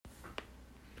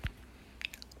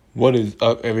What is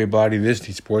up, everybody? This is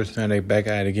the Sports Fanatic back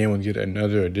at it again with yet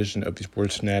another edition of the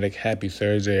Sports Fanatic. Happy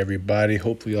Thursday, everybody.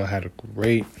 Hopefully, y'all had a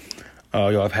great,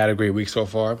 week so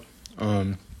far.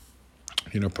 Hopefully,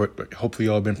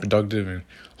 y'all been productive and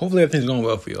hopefully everything's going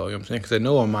well for y'all. You know what I'm saying? Because I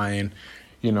know on my end,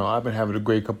 I've been having a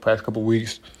great past couple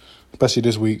weeks, especially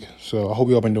this week. So I hope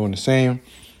y'all been doing the same.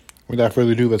 Without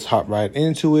further ado, let's hop right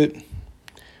into it.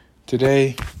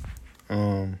 Today,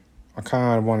 I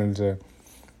kind of wanted to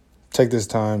take this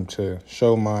time to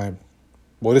show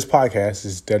this podcast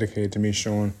is dedicated to me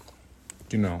showing,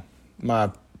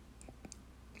 my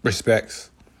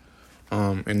respects,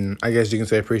 and I guess you can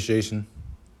say appreciation,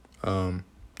 for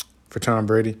Tom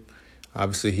Brady.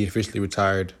 Obviously, he officially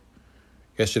retired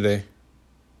yesterday,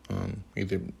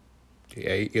 either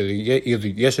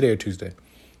yesterday or Tuesday.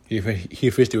 He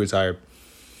officially retired,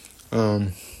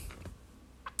 from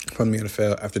the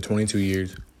NFL after 22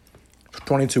 years.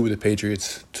 22 with the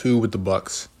Patriots, 2 with the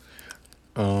Bucks.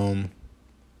 And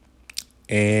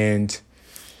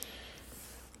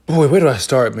boy, where do I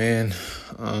start, man?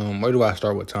 Where do I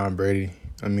start with Tom Brady?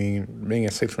 I mean, being a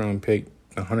 6th-round pick,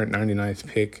 199th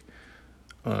pick,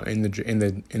 in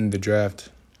the draft.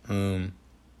 I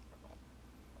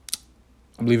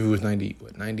believe it was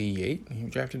 98 he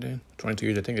drafted in? 22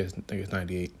 years, I think it's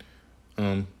 98.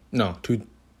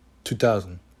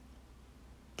 2000.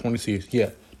 22 years, yeah.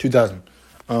 2000.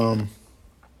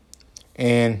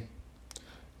 And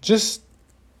just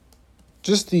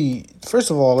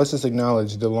first of all, let's just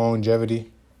acknowledge the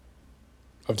longevity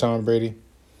of Tom Brady.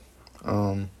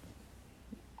 The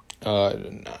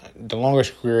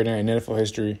longest career in NFL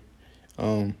history.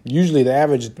 Usually the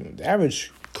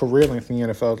average career length in the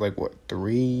NFL is like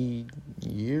 3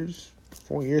 years,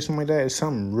 4 years, something like that. It's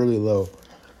something really low.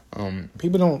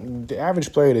 The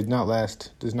average player does not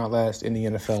last in the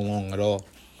NFL long at all.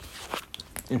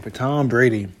 And for Tom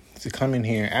Brady to come in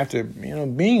here after,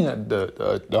 being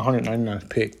the 199th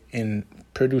pick and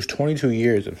produce 22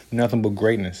 years of nothing but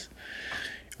greatness,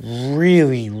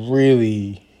 really,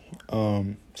 really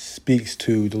speaks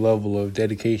to the level of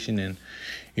dedication and,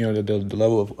 the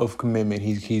level of commitment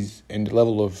he's and the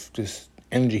level of just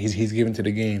energy he's given to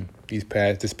the game this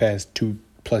past 2+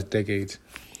 decades.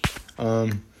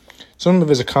 Some of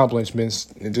his accomplishments,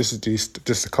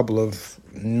 just a couple of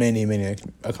many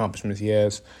accomplishments he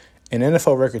has. An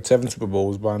NFL record 7 Super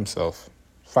Bowls by himself,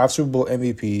 5 Super Bowl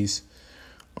MVPs,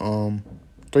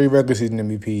 3 regular season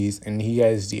MVPs, and he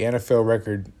has the NFL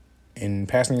record in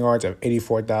passing yards of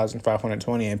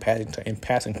 84,520 and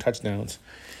passing touchdowns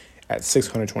at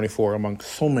 624, among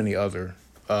so many other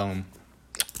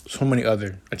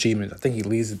achievements. I think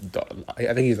he's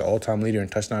the all-time leader in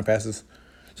touchdown passes,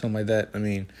 something like that. I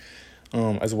mean,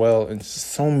 as well, and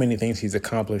so many things he's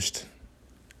accomplished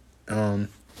in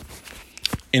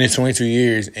his 22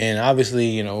 years. And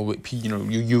obviously,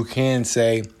 you can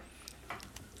say,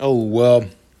 oh, well,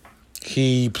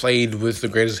 he played with the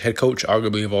greatest head coach,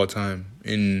 arguably, of all time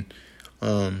in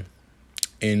Bill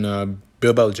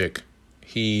Belichick.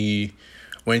 He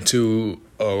went to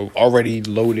already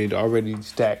loaded, already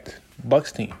stacked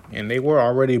Bucs team, and they were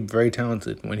already very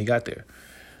talented when he got there.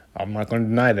 I'm not going to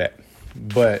deny that.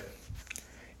 But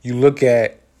you look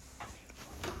at,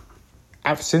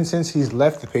 since he's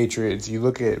left the Patriots, you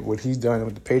look at what he's done,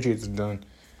 what the Patriots have done.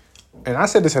 And I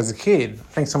said this as a kid. I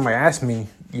think somebody asked me,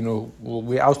 I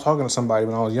was talking to somebody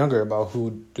when I was younger about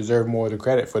who deserved more of the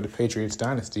credit for the Patriots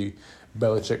dynasty,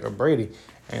 Belichick or Brady.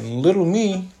 And little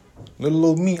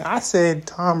old me, I said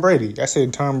Tom Brady. I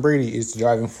said Tom Brady is the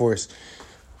driving force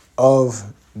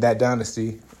of that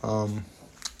dynasty.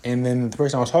 And then the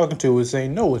person I was talking to was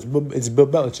saying, no, it's Bill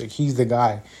Belichick. He's the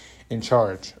guy in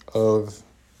charge of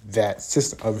that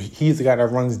system. He's the guy that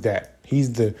runs that.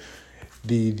 He's the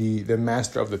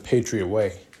master of the Patriot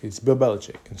way. It's Bill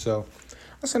Belichick. And so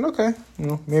I said, okay,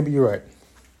 maybe you're right.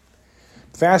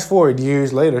 Fast forward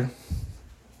years later,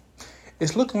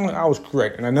 it's looking like I was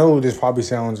correct. And I know this probably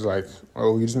sounds like,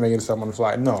 oh, you're just making this up on the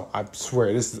fly. No, I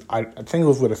swear, I think it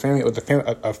was with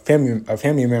a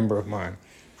family member of mine.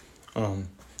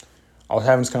 I was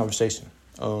having this conversation,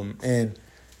 and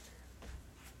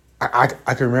I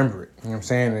can remember it, you know what I'm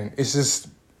saying? And it's just,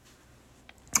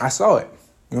 I saw it,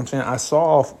 you know what I'm saying? I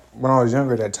saw when I was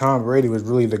younger that Tom Brady was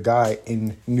really the guy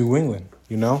in New England,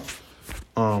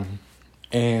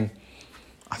 and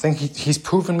I think he's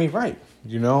proven me right,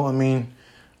 I mean,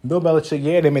 Bill Belichick,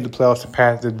 yeah, they made the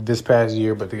playoffs this past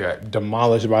year, but they got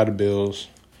demolished by the Bills.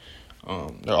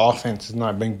 Their offense has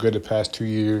not been good the past 2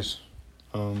 years.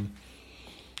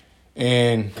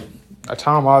 And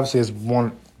Tom obviously has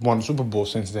won the Super Bowl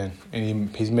since then,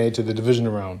 and he's made it to the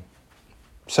divisional round,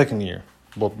 second year,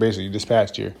 well, basically this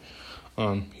past year.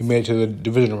 He made it to the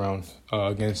division round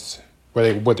against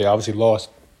where they obviously lost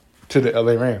to the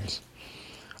LA Rams.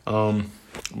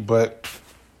 But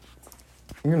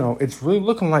it's really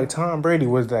looking like Tom Brady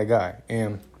was that guy.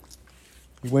 And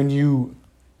when you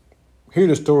hear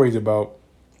the stories about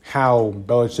how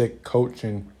Belichick coached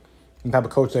and the type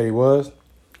of coach that he was,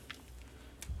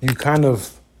 you kind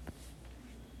of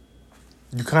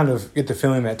get the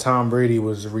feeling that Tom Brady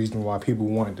was the reason why people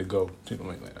wanted to go to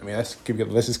New England. I mean,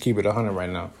 let's just keep it 100 right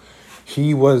now.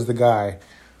 He was the guy.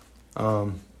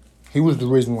 He was the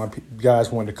reason why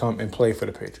guys wanted to come and play for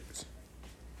the Patriots.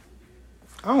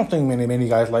 I don't think many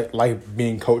guys like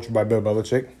being coached by Bill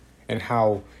Belichick and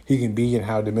how he can be and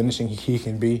how diminishing he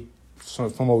can be. So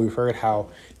from what we've heard, how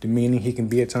demeaning he can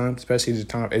be at times, especially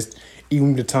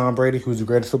even to Tom Brady, who's the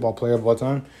greatest football player of all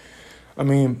time. I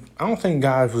mean, I don't think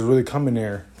guys was really coming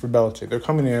there for Belichick. They're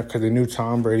coming there because they knew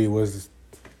Tom Brady was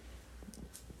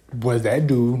that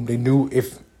dude. They knew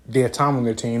if they had Tom on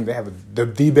their team, they have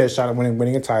the best shot at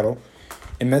winning a title.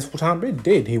 And that's what Tom Brady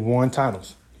did. He won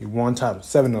titles.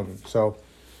 7 of them. So,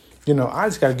 I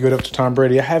just got to give it up to Tom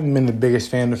Brady. I haven't been the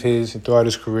biggest fan of his throughout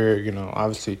his career.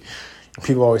 Obviously,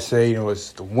 people always say,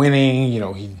 it's the winning.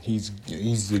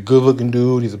 He's a good-looking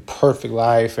dude. He's a perfect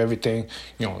life, everything.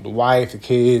 The wife, the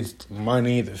kids, the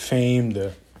money, the fame,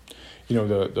 the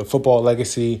football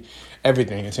legacy,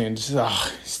 everything. I'm saying,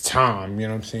 it's Tom, you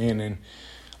know what I'm saying? And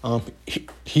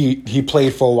he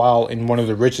played for a while in one of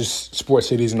the richest sports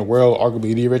cities in the world,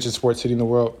 arguably the richest sports city in the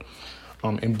world,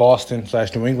 in Boston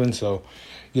 / New England. So,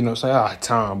 it's like,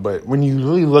 Tom. But when you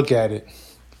really look at it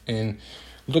and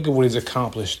look at what he's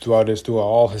accomplished throughout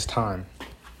all his time,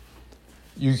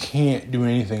 you can't do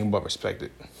anything but respect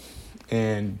it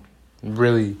and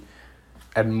really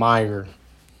admire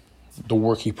the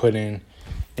work he put in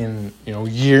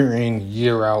year in,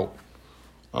 year out,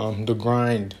 the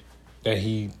grind that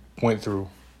he went through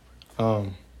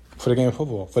for the game of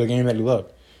football, for the game that he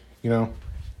loved.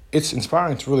 It's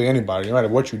inspiring to really anybody, no matter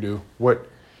what you do, what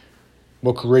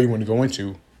career you want to go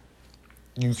into.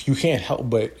 You can't help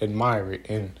but admire it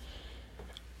and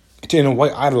to, in a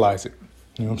way, idolize it.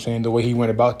 You know what I'm saying? The way he went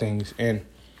about things. And,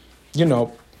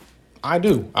 I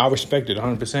do. I respect it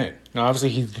 100%. Now, obviously,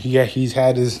 he's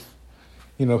had his,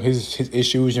 his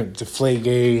issues,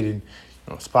 Deflategate and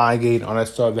Spygate, all that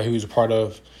stuff that he was a part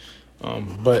of.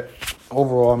 But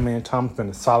overall, man, Tom's been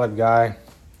a solid guy.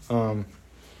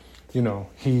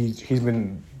 He's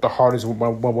been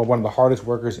one of the hardest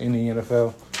workers in the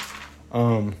NFL.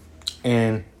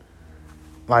 And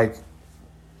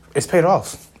it's paid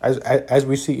off. As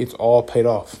we see, it's all paid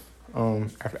off.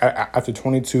 After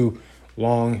 22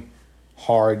 long,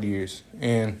 hard years.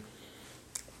 And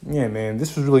yeah, man,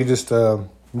 this was really just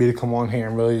me to come on here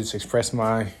and really just express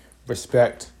my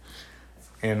respect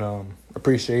and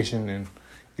appreciation and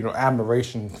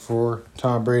admiration for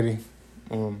Tom Brady.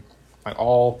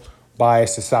 All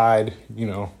bias aside,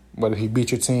 whether he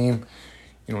beat your team,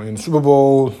 in the Super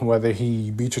Bowl, whether he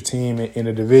beat your team in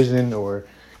a division or,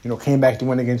 came back to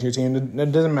win against your team.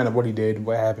 It doesn't matter what he did,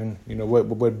 what happened,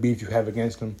 what beef you have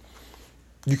against him.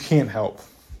 You can't help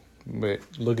but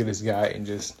look at this guy and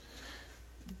just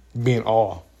be in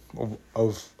awe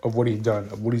of what he's done,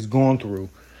 of what he's gone through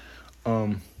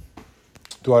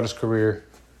throughout his career.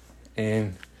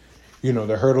 And,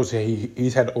 the hurdles that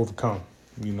he's had to overcome,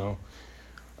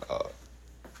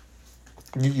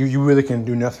 You really can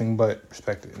do nothing but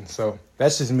respect it. And so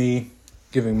that's just me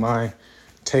giving my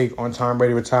take on Tom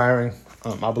Brady retiring.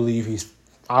 I believe he's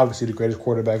obviously the greatest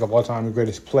quarterback of all time, the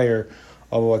greatest player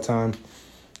of all time.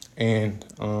 And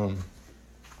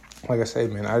like I say,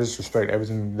 man, I just respect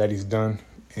everything that he's done.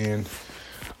 And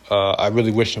I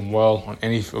really wish him well on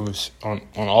any of his on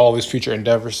all of his future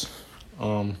endeavors,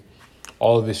 all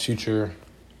of his future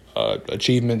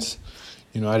achievements.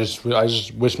 I just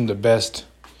wish him the best.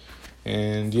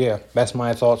 And yeah, that's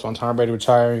my thoughts on Tom Brady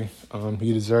retiring.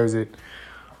 He deserves it.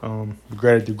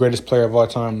 The greatest player of all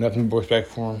time. Nothing but respect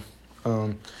for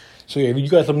him. So yeah, you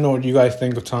guys let me know what you guys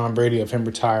think of Tom Brady, of him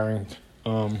retiring.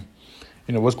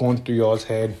 What's going through y'all's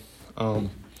head. Let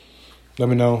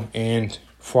me know. And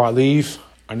before I leave,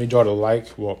 I need y'all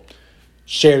to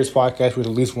share this podcast with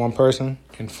at least one person,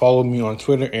 and follow me on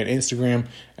Twitter and Instagram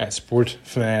at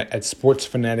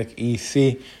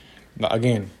SportsFanaticEC. Now,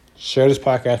 again, share this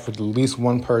podcast with at least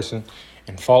one person,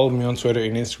 and follow me on Twitter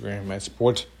and Instagram at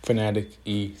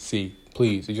SportsFanaticEC.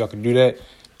 Please, if y'all can do that,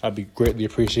 I'd be greatly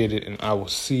appreciated, and I will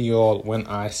see y'all when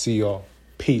I see y'all.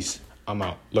 Peace. I'm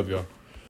out. Love y'all.